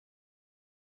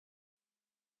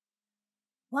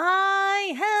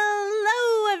Why,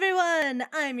 hello everyone!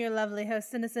 I'm your lovely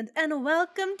host, Innocent, and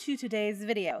welcome to today's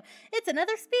video. It's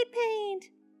another speed paint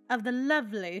of the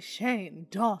lovely Shane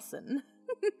Dawson.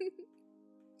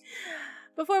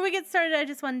 Before we get started, I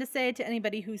just wanted to say to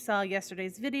anybody who saw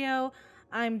yesterday's video,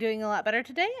 I'm doing a lot better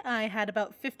today. I had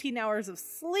about 15 hours of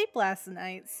sleep last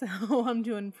night, so I'm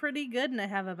doing pretty good and I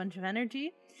have a bunch of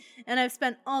energy. And I've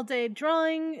spent all day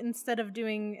drawing instead of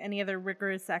doing any other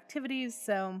rigorous activities,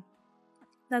 so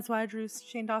that's why I drew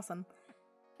Shane Dawson.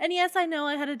 And yes, I know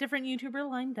I had a different YouTuber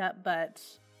lined up, but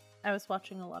I was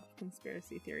watching a lot of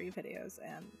conspiracy theory videos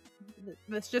and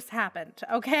this just happened,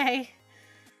 okay?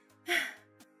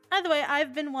 Either way,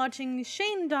 I've been watching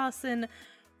Shane Dawson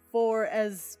for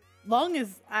as long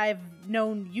as I've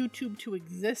known YouTube to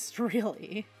exist,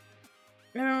 really.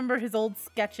 I remember his old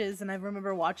sketches and I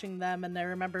remember watching them and I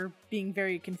remember being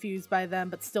very confused by them,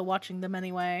 but still watching them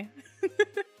anyway.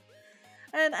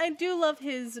 And I do love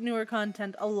his newer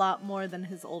content a lot more than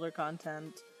his older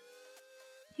content.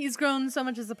 He's grown so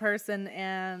much as a person,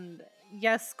 and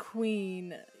yes,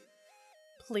 queen,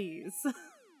 please.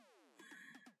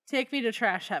 Take me to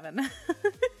trash heaven.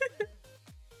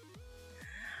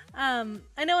 I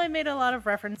know I made a lot of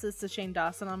references to Shane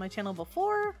Dawson on my channel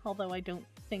before, although I don't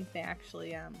think they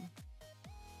actually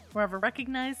were ever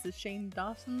recognized as Shane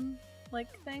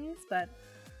Dawson-like things, but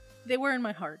they were in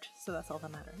my heart, so that's all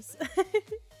that matters.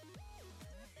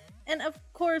 And of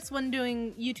course, when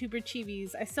doing YouTuber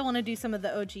chivis, I still want to do some of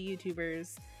the OG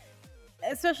YouTubers,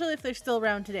 especially if they're still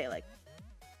around today, like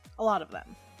a lot of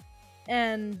them.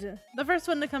 And the first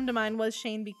one to come to mind was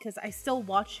Shane because I still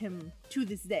watch him to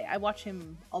this day. I watch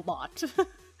him a lot.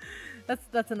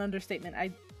 That's an understatement.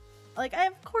 I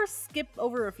of course skip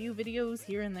over a few videos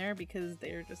here and there because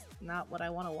they're just not what I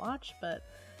want to watch, but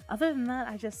other than that,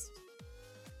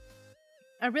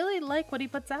 I really like what he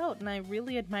puts out, and I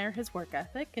really admire his work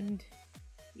ethic, and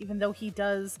even though he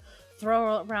does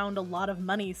throw around a lot of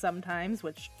money sometimes,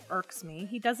 which irks me,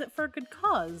 he does it for a good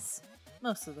cause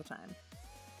most of the time.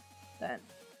 But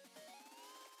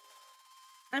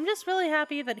I'm just really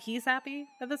happy that he's happy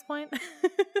at this point.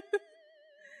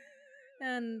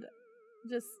 And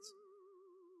just,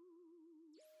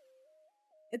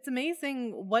 it's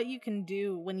amazing what you can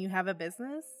do when you have a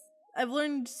business. I've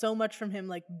learned so much from him,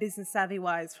 like business savvy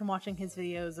wise, from watching his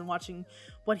videos and watching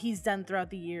what he's done throughout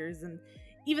the years. And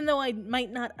even though I might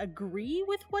not agree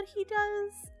with what he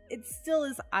does, it still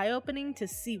is eye-opening to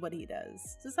see what he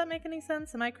does. Does that make any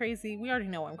sense? Am I crazy? We already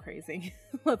know I'm crazy.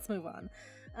 Let's move on.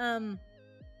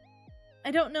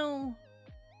 I don't know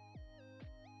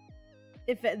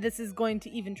if this is going to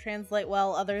even translate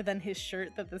well other than his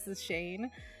shirt that this is Shane,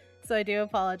 so I do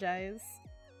apologize.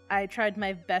 I tried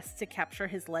my best to capture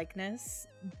his likeness,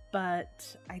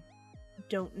 but I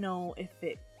don't know if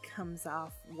it comes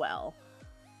off well.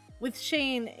 With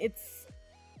Shane,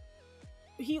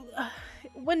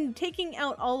 when taking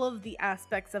out all of the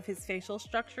aspects of his facial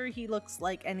structure, he looks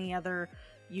like any other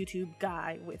YouTube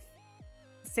guy with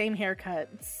same haircut,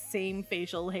 same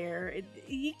facial hair.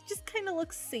 He just kind of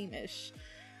looks same-ish,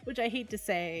 which I hate to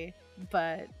say,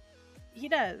 but he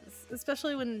does,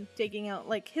 especially when taking out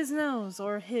like his nose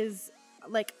or his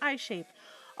like eye shape.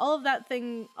 All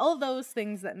of those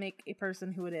things that make a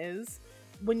person who it is,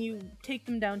 when you take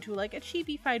them down to like a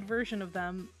chibi-fied version of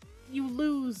them, you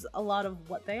lose a lot of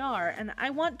what they are. And I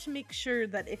want to make sure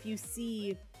that if you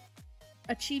see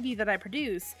a chibi that I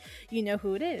produce, you know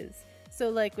who it is. So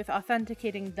like with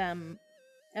authenticating them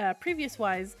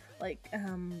previous-wise, like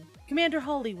Commander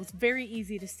Holly was very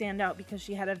easy to stand out because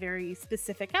she had a very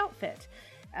specific outfit.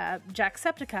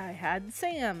 Jacksepticeye had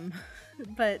Sam,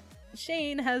 but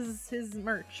Shane has his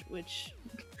merch, which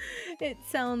it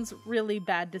sounds really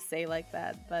bad to say like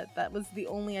that, but that was the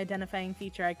only identifying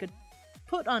feature I could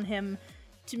put on him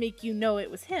to make you know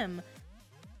it was him.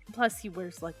 Plus he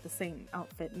wears like the same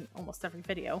outfit in almost every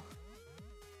video.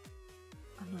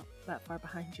 I'm not that far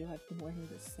behind you. I've been wearing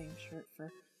this same shirt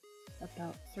for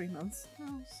about 3 months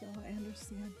now, so I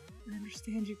understand. I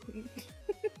understand you, queen.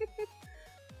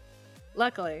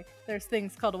 Luckily, there's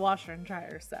things called a washer and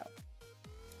dryer, so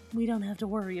we don't have to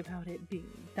worry about it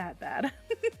being that bad.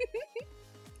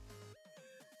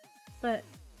 But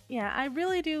yeah, I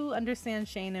really do understand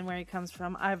Shane and where he comes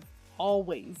from. I've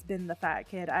always been the fat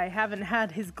kid. I haven't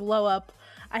had his glow up.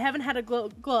 I haven't had a glow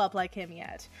up like him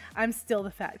yet. I'm still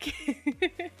the fat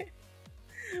kid.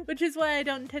 Which is why I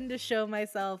don't tend to show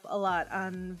myself a lot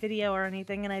on video or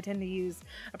anything, and I tend to use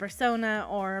a persona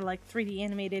or like 3D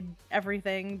animated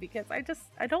everything because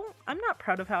I'm not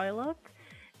proud of how I look,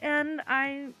 and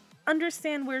I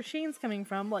understand where Shane's coming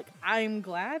from. Like, I'm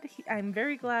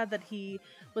very glad that he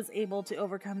was able to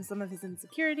overcome some of his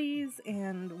insecurities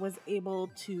and was able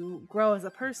to grow as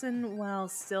a person while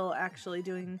still actually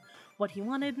doing what he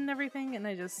wanted and everything. And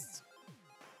it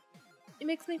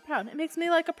makes me proud. It makes me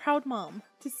like a proud mom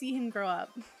to see him grow up.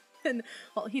 And,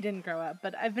 well, he didn't grow up,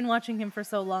 but I've been watching him for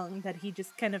so long that he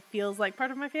just kind of feels like part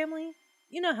of my family.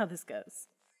 You know how this goes.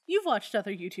 You've watched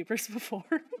other YouTubers before.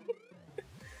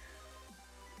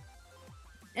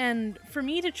 And for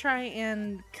me to try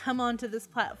and come onto this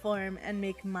platform and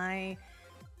make my,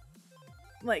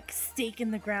 like, stake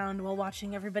in the ground while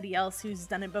watching everybody else who's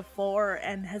done it before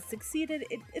and has succeeded,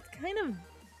 it's kind of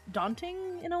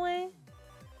daunting in a way.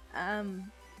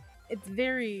 It's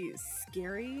very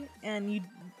scary, and you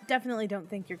definitely don't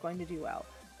think you're going to do well,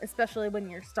 especially when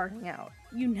you're starting out.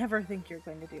 You never think you're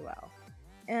going to do well.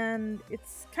 And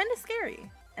it's kind of scary.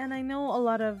 And I know a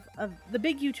lot of the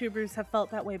big YouTubers have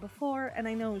felt that way before, and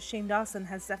I know Shane Dawson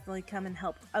has definitely come and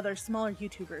helped other smaller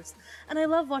YouTubers. And I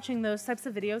love watching those types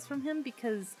of videos from him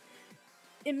because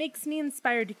it makes me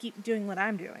inspired to keep doing what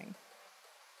I'm doing.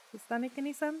 Does that make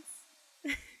any sense?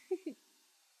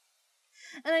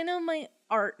 And I know my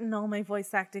art and all my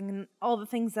voice acting and all the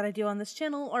things that I do on this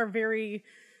channel are very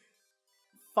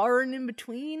far and in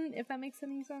between, if that makes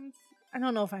any sense. I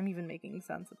don't know if I'm even making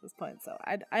sense at this point, so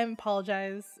I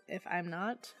apologize if I'm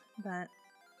not, but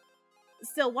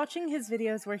still, watching his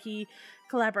videos where he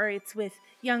collaborates with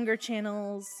younger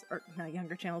channels, or not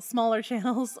younger channels, smaller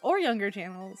channels, or younger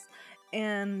channels,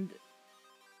 and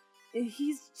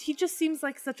he just seems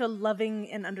like such a loving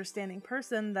and understanding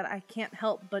person that I can't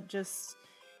help but just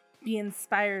be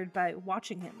inspired by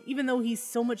watching him, even though he's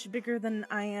so much bigger than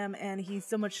I am and he's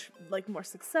so much like more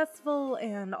successful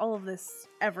and all of this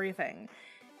everything.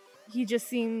 He just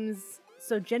seems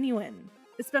so genuine,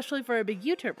 especially for a big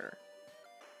YouTuber.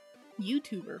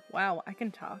 Wow, I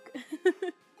can talk.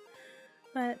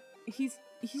 But he's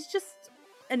just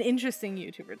an interesting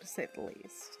YouTuber, to say the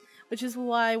least. Which is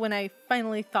why when I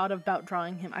finally thought about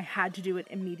drawing him, I had to do it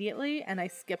immediately, and I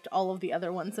skipped all of the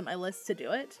other ones in my list to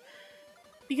do it.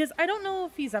 Because I don't know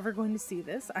if he's ever going to see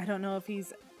this. I don't know if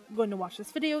he's going to watch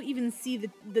this video, even see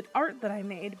the art that I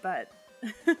made, but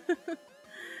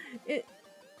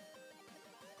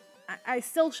I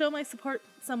still show my support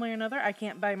some way or another. I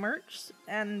can't buy merch,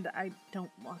 and I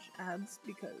don't watch ads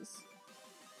because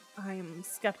I'm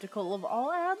skeptical of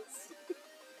all ads.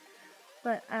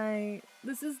 But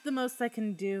this is the most I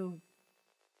can do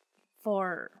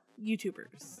for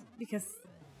YouTubers, because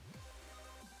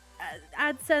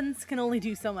AdSense can only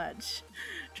do so much.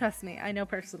 Trust me, I know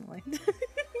personally.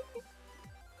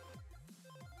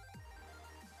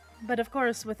 But of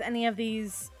course, with any of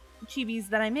these chibis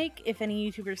that I make, if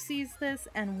any YouTuber sees this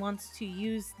and wants to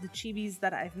use the chibis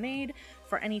that I've made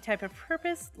for any type of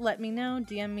purpose, let me know,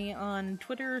 DM me on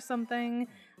Twitter or something.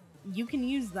 You can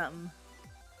use them.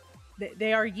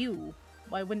 They are you.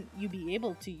 Why wouldn't you be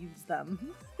able to use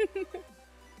them?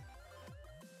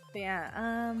 But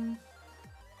yeah,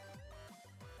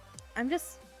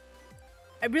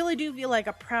 I really do feel like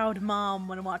a proud mom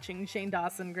when watching Shane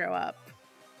Dawson grow up.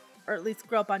 Or at least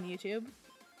grow up on YouTube.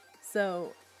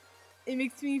 So, it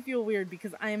makes me feel weird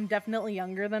because I am definitely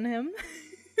younger than him.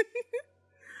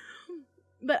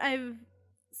 But I've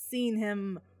seen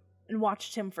him and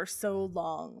watched him for so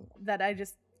long that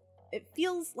it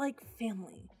feels like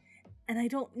family. And I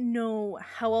don't know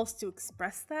how else to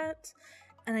express that.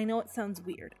 And I know it sounds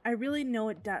weird. I really know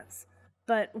it does.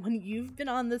 But when you've been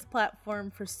on this platform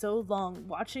for so long,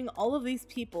 watching all of these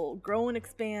people grow and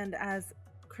expand as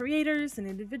creators and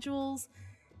individuals,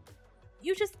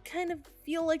 you just kind of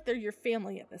feel like they're your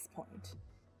family at this point.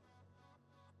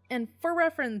 And for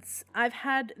reference, I've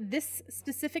had this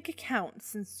specific account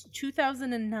since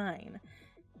 2009,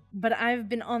 but I've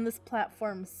been on this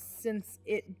platform since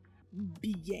it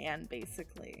began,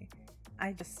 basically.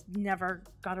 I just never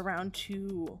got around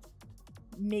to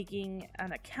making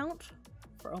an account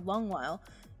for a long while,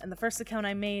 and the first account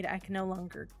I made I can no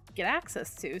longer get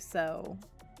access to, so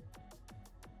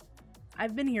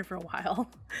I've been here for a while.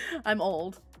 I'm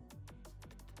old.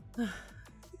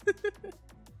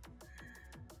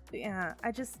 Yeah,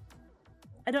 I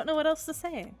don't know what else to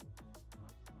say.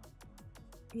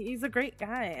 He's a great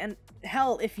guy, and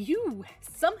hell, if you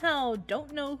somehow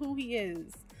don't know who he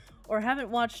is, or haven't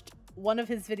watched one of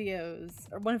his videos,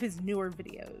 or one of his newer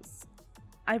videos,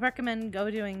 I recommend go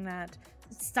doing that.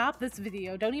 Stop this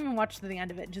video, don't even watch to the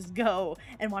end of it, just go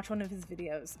and watch one of his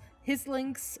videos. His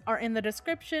links are in the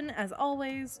description, as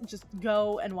always, just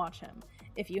go and watch him.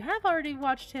 If you have already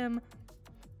watched him,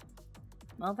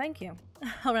 well, thank you.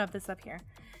 I'll wrap this up here.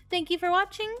 Thank you for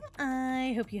watching.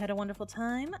 I hope you had a wonderful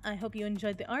time. I hope you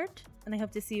enjoyed the art, and I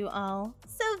hope to see you all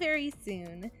so very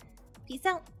soon. Peace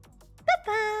out.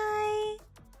 Bye-bye.